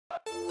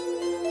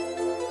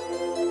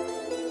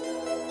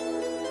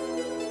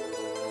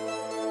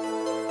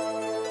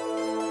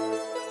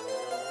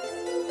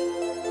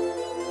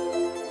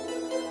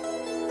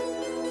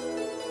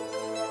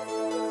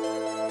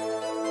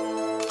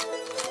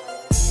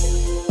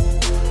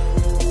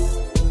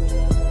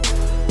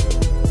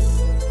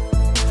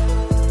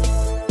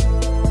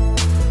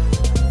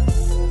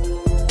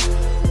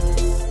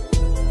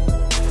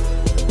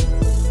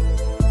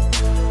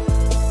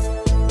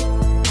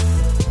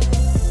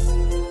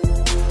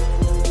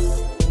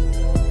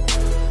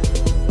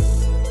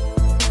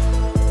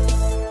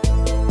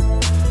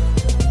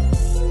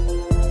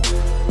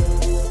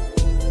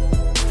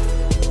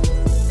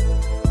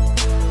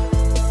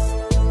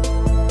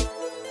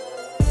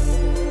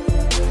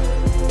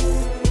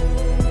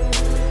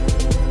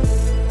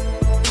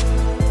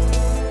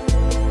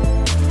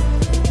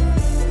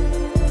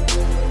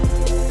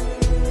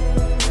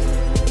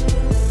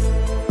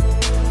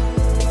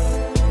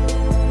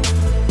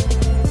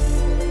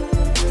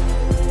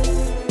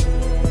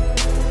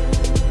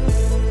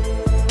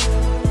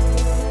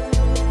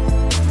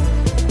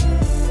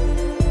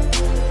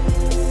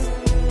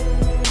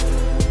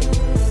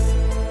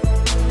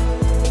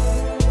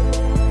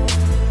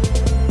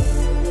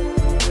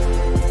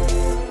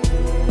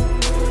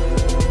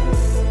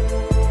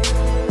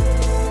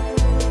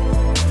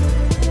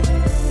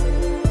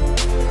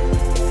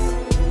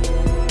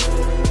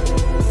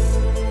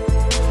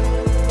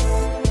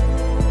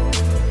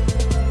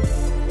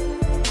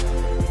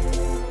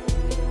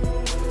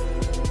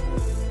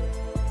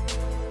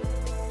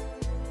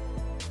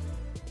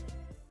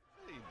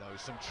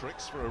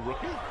tricks for a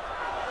rookie.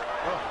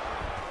 Oh,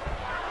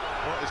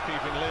 what is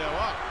keeping Leo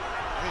up?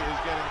 He is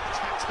getting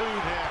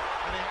tattooed here,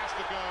 and he has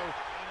to go.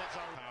 And it's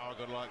power,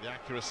 gotta like the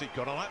accuracy,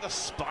 gotta like the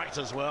spite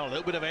as well. A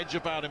little bit of edge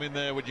about him in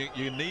there. Would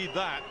you need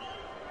that?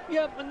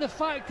 Yep, and the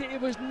fact that he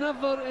was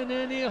never in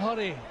any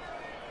hurry.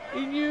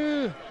 He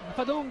knew, if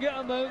I don't get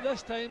him out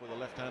this time. With the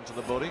left hand to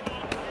the body.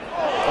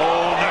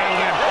 Oh,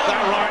 nailed him.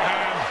 That right hand.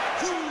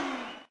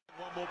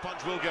 One more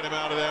punch will get him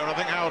out of there, and I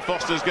think Howard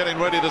Foster's getting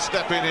ready to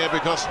step in here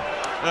because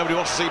nobody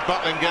wants to see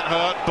Butlin get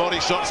hurt. Body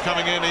shots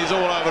coming in. He's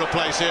all over the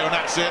place here, and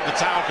that's it. The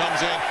towel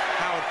comes in.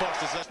 Howard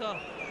Foster's there.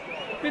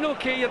 I mean,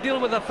 okay, you're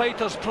dealing with a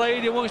fighter's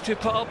pride. He wants to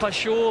put up a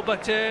show,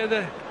 but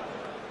the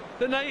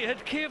night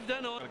had caved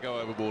in on. Go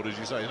overboard, as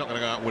you say. He's not going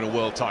to go out and win a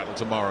world title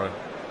tomorrow.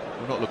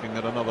 We're not looking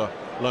at another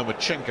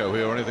Lomachenko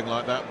here or anything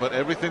like that, but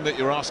everything that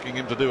you're asking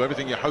him to do,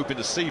 everything you're hoping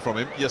to see from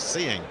him, you're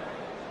seeing.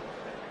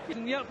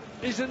 Yep,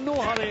 he's in no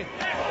hurry.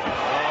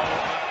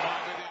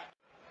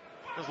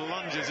 Just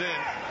lunges in.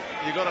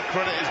 You've got to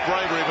credit his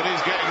bravery, but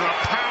he's getting a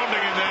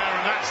pounding in there,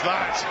 and that's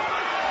that.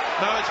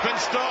 No, it's been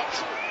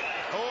stopped.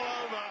 All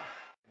over.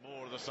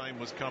 More of the same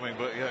was coming,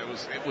 but yeah,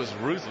 it was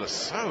ruthless,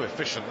 so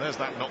efficient. There's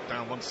that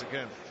knockdown once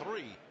again.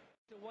 3.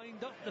 To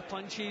wind up the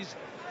punches.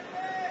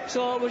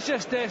 So it was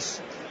just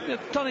this,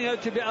 turning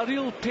out to be a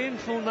real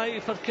painful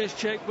night for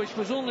Kiszczak, which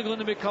was only going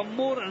to become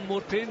more and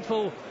more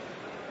painful.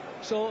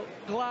 So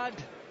glad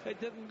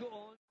it didn't go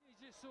on. He's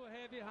just so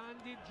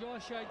heavy-handed,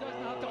 Joshua. He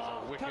doesn't have to.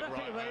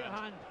 Terrific right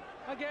hand.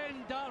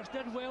 Again, Darts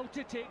did well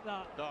to take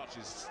that. Darts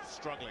is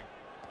struggling.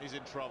 He's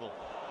in trouble,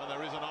 and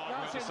there is an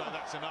argument to say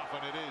that's enough,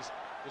 and it is.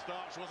 Because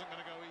Darts wasn't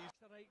going to go easy.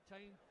 It's the right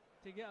time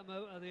to get him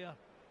out of there,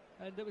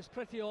 and it was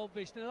pretty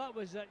obvious. Now that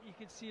was it. You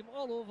could see him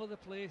all over the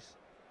place.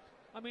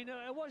 I mean,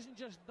 it wasn't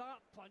just that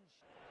punch.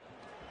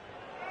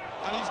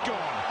 And he's gone.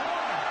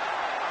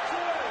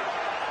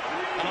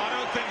 And I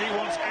don't think he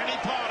wants any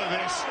part of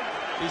this.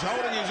 He's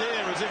holding his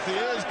ear as if the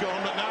ear's gone,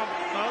 but now,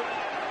 no.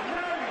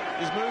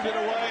 He's moved it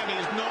away and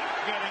he's not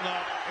getting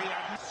up. He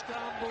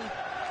scrambled.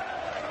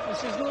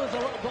 This is there's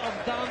a little bit of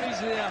damage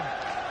there.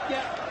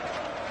 Yeah,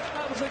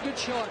 that was a good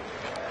shot.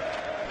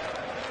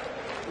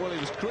 Well, he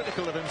was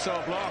critical of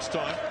himself last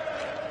time.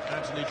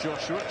 Anthony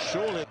Joshua,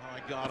 surely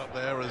high guard up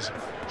there as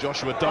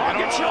Joshua died.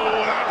 Oh,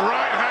 that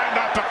right hand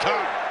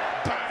uppercut!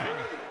 Bang!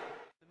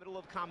 The middle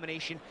of the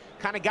combination,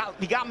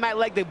 he got Matt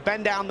Leg to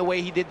bend down the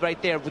way he did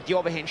right there with the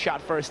overhand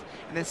shot first,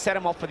 and then set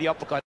him up for the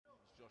uppercut.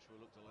 Joshua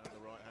looked to land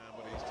the right hand,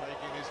 but he's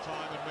taking his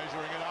time and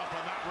measuring it up,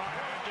 and that right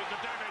hand did the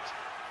damage.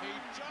 He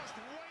just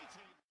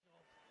waited.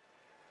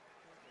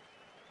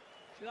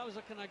 See, that was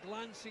a kind of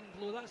glancing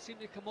blow. That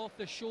seemed to come off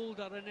the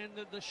shoulder, and then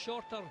the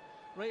shorter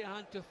right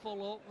hand to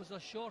follow up was a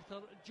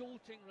shorter,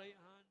 jolting right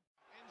hand.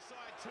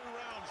 Inside 2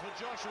 rounds for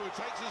Joshua, who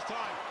takes his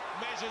time,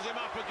 measures him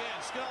up again,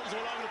 skulls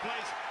all over the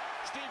place.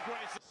 Steve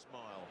Grayson.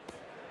 Smile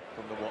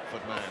from the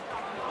Watford man.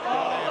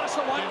 Oh, that's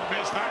the one. Didn't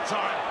miss that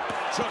time.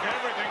 Took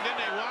everything,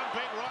 didn't he? One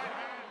big right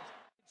hand.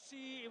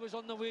 See, he was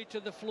on the way to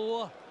the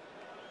floor.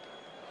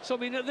 So, I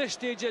mean, at this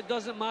stage, it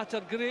doesn't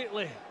matter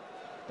greatly.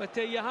 But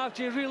you have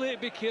to really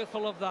be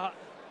careful of that.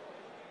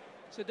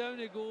 So down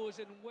he goes,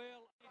 and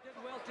well, he did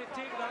well to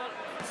take that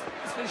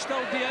and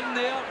still be in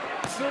there.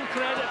 Full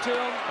credit to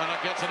him. And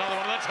it gets another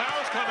one. The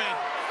towels come in,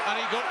 and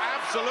he got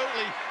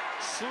absolutely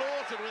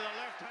slaughtered with a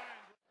left hand.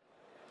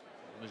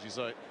 And as you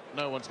say,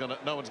 no one's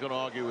gonna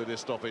argue with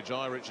this stoppage.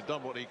 Irish had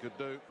done what he could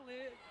do.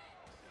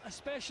 A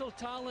special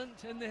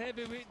talent in the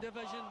heavyweight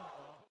division.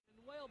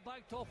 And while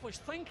backed off was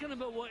thinking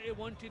about what he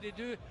wanted to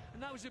do,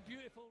 and that was a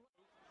beautiful.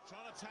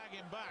 Trying to tag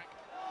him back.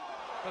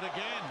 But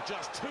again,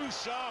 just too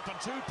sharp and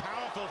too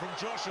powerful from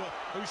Joshua,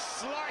 who's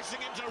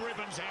slicing him to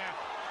ribbons here.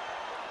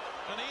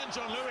 And Ian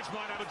John Lewis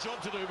might have a job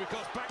to do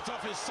because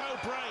Backtoff is so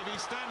brave,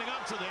 he's standing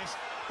up to this,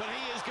 but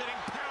he is getting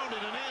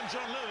pounded, and Ian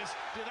John Lewis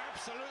did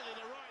absolutely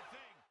the right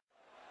thing.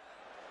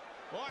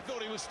 Well, I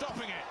thought he was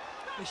stopping it.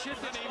 He should,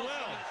 and he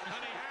will,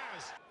 and he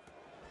has.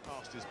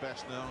 Past his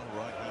best now,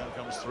 right hand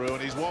comes through,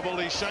 and he's wobbled,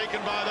 he's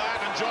shaken by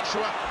that, and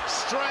Joshua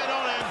straight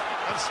on him,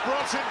 and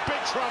Sprott's in big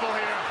trouble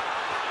here.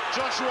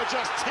 Joshua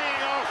just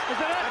teeing off,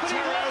 and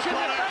Terry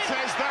O'Connor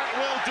says that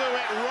will do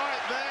it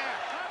right there.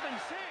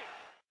 Heaven's sake.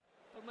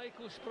 For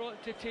Michael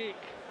Sprott to take.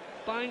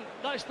 Bang,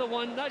 that's the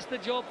one, that's the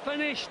job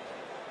finished.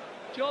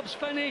 Job's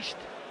finished.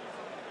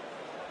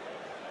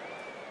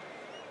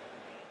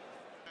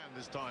 And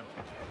this time,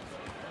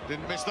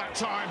 didn't miss that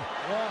time.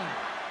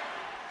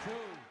 1, 2.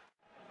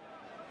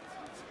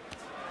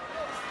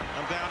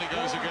 And down he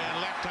goes again,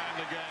 left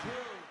hand again.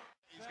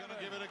 He's going to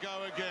give it a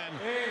go again.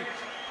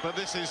 But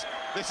this is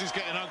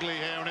getting ugly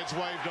here, and it's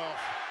waved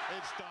off.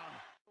 It's done.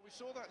 We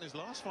saw that in his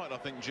last fight, I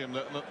think, Jim,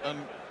 and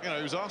you know,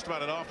 he was asked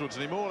about it afterwards,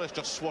 and he more or less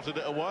just swatted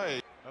it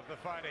away. Of the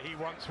fighter he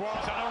once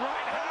was, and a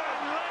right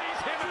hand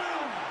lays him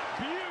out.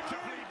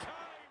 Beautifully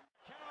timed.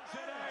 Counts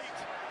at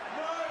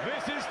 8.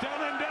 This is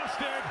done and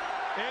dusted.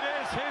 It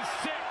is his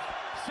 6th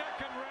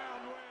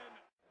second-round win.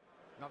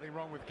 Nothing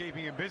wrong with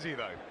keeping him busy,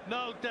 though.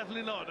 No,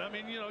 definitely not. I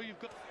mean, you know, you've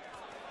got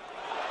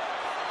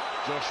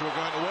Joshua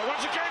going to work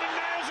once again and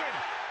nails him.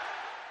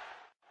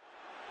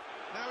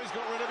 Now he's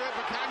got rid of it,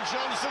 but can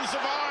Johnson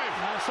survive?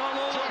 That's all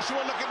over.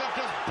 Joshua looking to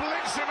just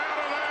blitz him out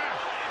of there.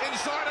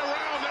 Inside a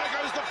round, there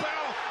goes the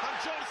bell, and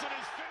Johnson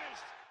is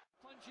finished.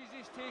 Punches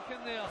he's taken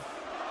there.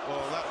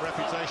 Well, that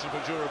reputation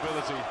for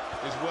durability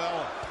is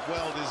well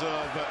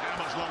deserved, but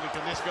how much longer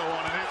can this go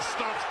on? And it's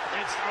stopped,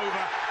 it's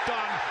over,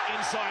 done,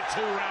 inside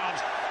 2 rounds.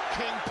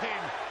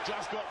 Kingpin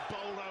just got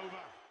bowled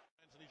over.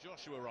 Anthony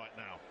Joshua right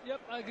now.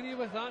 Yep, I agree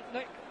with that,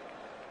 Nick.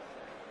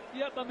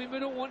 Yep, I mean, we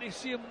don't want to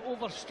see him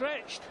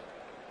overstretched,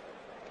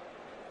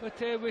 but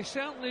we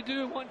certainly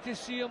do want to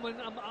see him in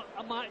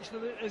a match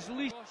that is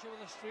least. Joshua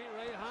with a straight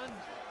right hand.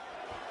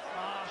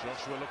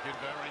 Joshua looking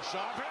very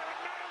sharp here and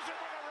nails it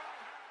with a right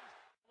hand.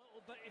 A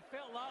little bit, he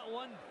felt that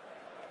one,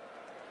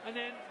 and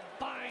then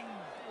bang,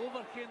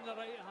 over came the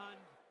right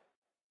hand.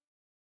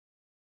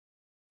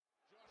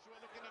 Joshua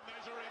looking to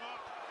measure him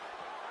up.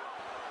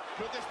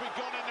 Could this be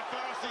gone in the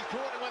first? He's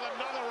caught him with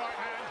another right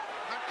hand,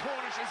 and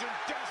Cornish is in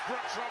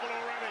desperate trouble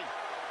already.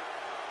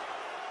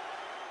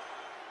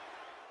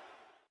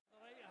 The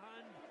right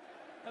hand,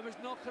 it was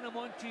knocking him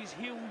onto his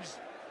heels.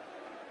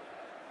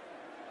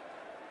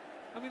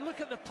 I mean,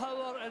 look at the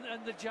power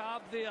and the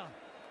jab there,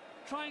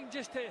 trying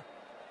just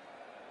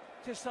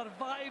to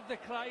survive the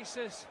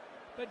crisis.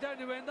 But down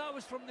the end, that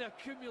was from the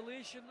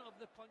accumulation of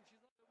the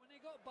punches. When he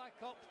got back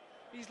up,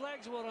 his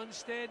legs were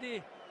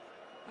unsteady,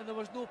 and there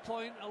was no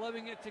point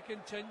allowing it to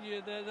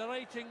continue. The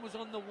writing was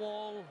on the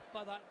wall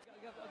by that.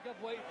 I give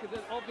weight to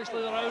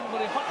obviously the round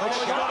where he hit. Oh,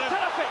 got him.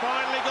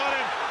 Finally got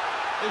him.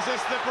 Is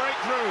this the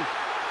breakthrough?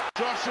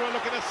 Joshua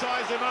looking to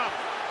size him up.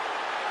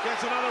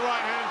 Gets another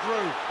right hand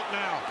through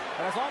now.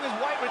 But as long as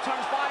White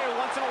returns fire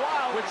once in a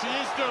while, Which he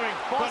is doing.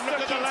 But look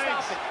at the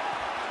legs.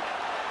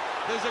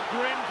 There's a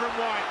grin from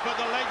White, but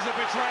the legs are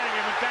betraying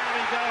him, and down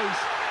he goes.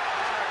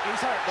 He's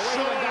hurt. The way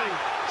he went down.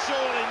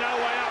 Surely no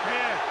way up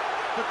here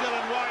for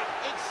Dillian Whyte.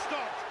 It's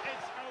stopped.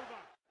 It's over.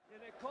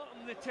 And it caught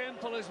him in the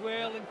temple as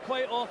well, and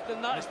quite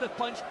often that's the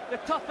punch. The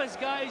toughest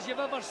guys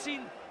you've ever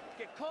seen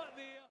get caught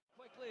there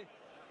quickly,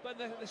 but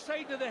the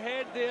side of the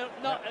head there,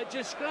 no, it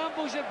just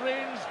scrambles your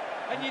brains,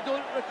 and you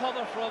don't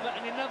recover from it,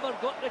 and he never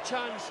got the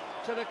chance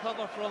to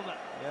recover from it.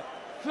 Yep.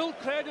 Full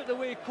credit the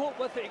way he coped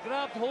with it. He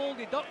grabbed hold,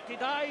 he ducked, he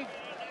dived,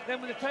 then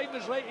when the time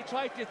was right he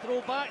tried to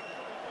throw back,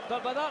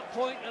 but by that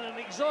point in an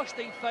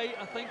exhausting fight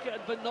I think it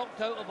had been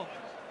knocked out of him.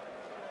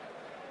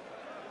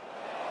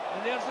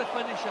 And there's the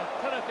finisher,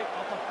 terrific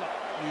uppercut.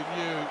 You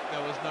knew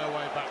there was no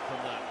way back from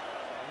that.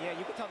 Yeah,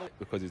 you could tell.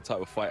 Because he's the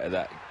type of fighter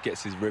that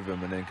gets his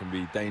rhythm and then can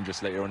be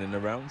dangerous later on in the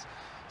rounds.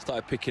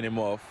 Started picking him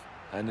off,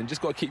 and then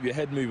just got to keep your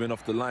head moving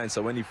off the line,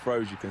 so when he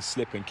throws you can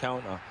slip and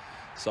counter.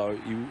 So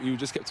you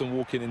just kept on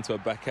walking into a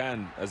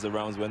backhand as the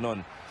rounds went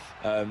on.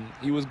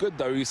 He was good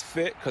though, he was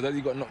fit, because as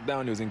he got knocked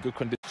down he was in good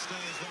condition.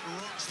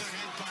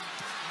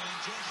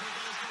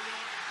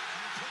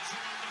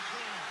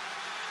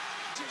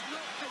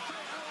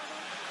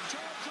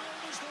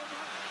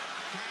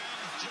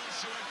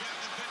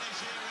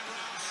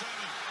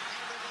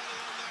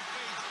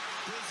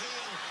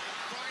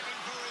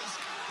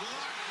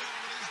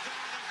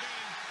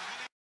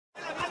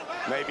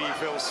 Maybe he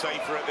feels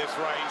safer at this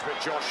range, but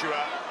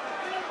Joshua,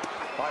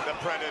 like the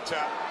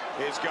Predator,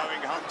 is going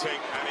hunting,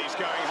 and he's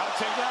going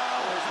hunting now.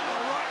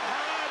 Right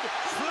hand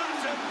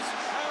flattens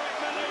Eric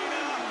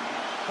Molina.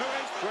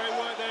 Great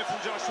work there from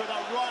Joshua.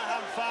 That right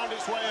hand found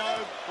its way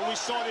home, and we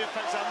saw the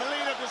effects.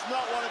 Molina does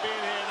not want to be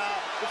in here now.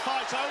 The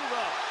fight's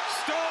over.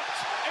 Stopped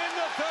in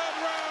the 3rd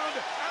round.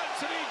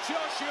 Anthony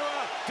Joshua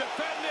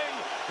defending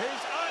his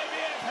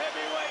IBF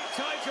heavyweight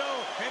title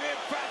in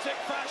emphatic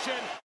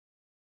fashion.